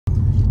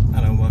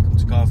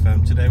to Car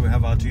Firm. Today we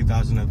have our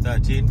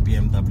 2013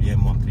 BMW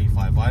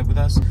M135i with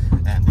us,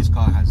 and this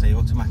car has a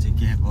automatic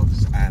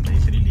gearbox and a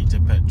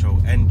 3-litre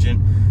petrol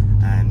engine,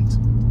 and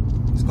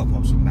it's got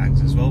pops and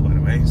bangs as well, by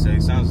the way, so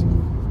it sounds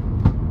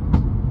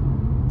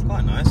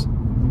quite nice.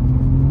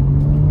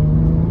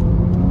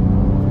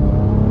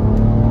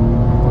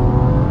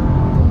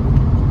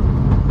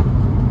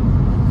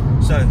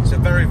 So it's a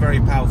very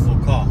powerful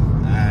car,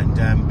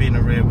 and being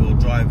a rear wheel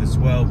drive as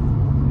well,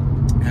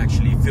 it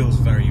actually feels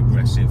very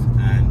aggressive,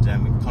 and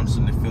it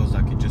constantly feels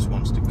like it just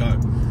wants to go.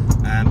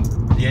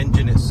 The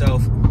engine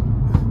itself,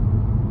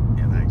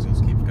 yeah, that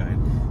exhaust keeps going.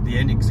 The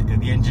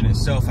engine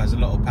itself has a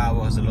lot of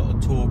power, has a lot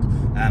of torque,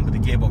 but the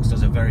gearbox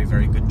does a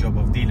very good job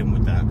of dealing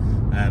with that.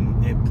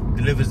 It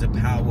delivers the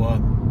power,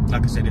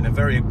 like I said, in a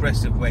very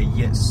aggressive way,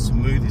 yet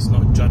smooth. It's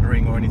not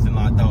juddering or anything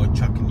like that, or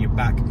chucking you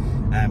back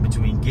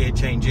between gear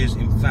changes.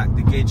 In fact,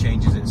 the gear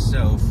changes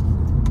itself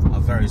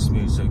are very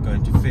smooth, so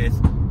going to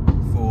 5th,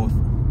 4th,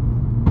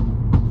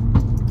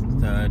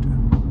 3rd,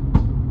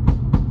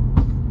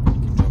 you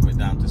can drop it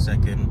down to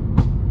 2nd,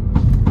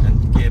 and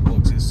the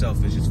gearbox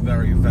itself is just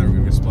very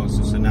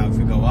responsive. So now if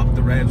we go up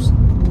the revs,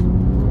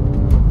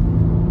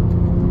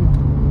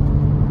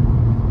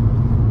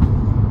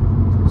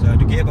 so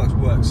the gearbox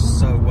works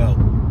so well,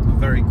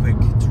 very quick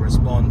to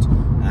respond,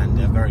 and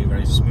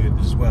very smooth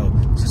as well.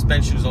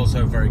 Suspension is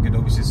also very good.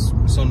 Obviously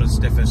it's on the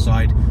stiffer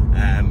side,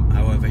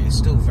 however it's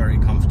still very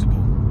comfortable.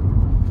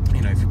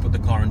 You know, if you put the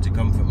car into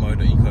comfort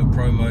mode or Eco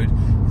Pro mode,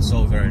 it's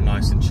all very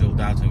nice and chilled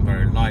out and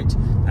very light.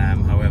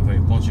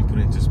 However, once you put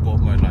it into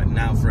sport mode, like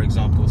now for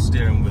example,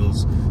 steering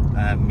wheels,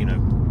 you know,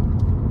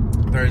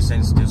 very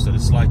sensitive, so the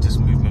slightest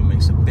movement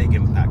makes a big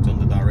impact on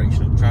the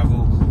direction of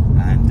travel,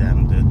 and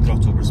the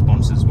throttle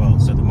response as well.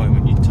 So the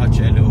moment you touch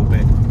it a little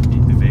bit,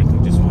 the vehicle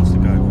just wants to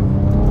go.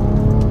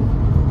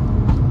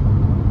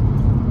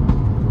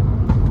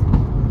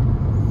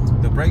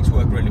 The brakes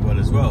work really well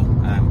as well,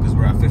 because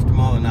we're at 50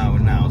 miles an hour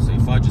now, so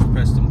if I just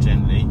press them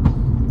gently,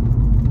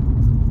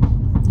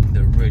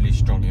 they're really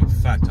strong. In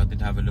fact, I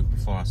did have a look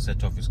before I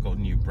set off, it's got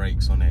new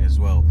brakes on it as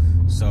well,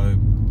 so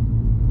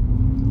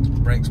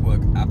brakes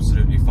work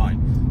absolutely fine,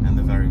 and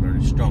they're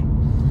very strong.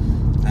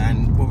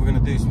 And what we're going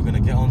to do is we're going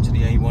to get onto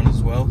the A1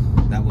 as well.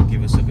 That will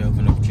give us a bit of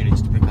an opportunity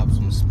to pick up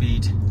some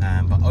speed,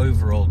 but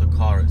overall the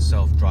car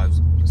itself drives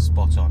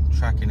spot on.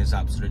 Tracking is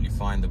absolutely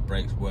fine, the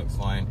brakes work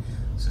fine,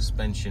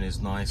 suspension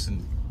is nice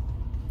and,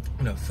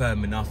 you know,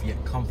 firm enough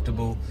yet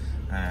comfortable,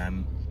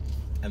 and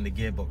the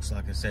gearbox,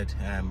 like I said,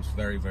 is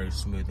very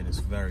smooth, and it's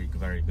very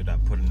good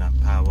at putting that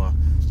power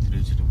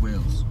through to the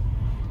wheels.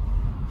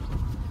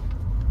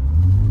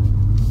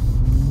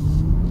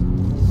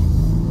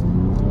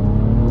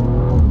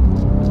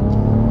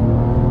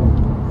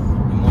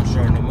 And once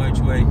you're on the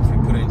motorway, if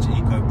you put it into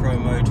Eco Pro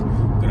mode,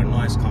 you've got a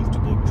nice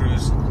comfortable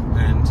cruise,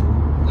 and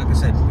like I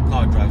said, the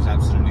car drives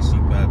absolutely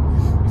superb.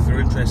 If you're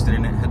interested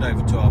in it, head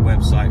over to our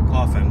website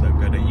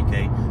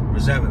carfirm.co.uk,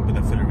 reserve it with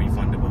a fully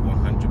refundable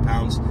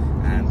 £100,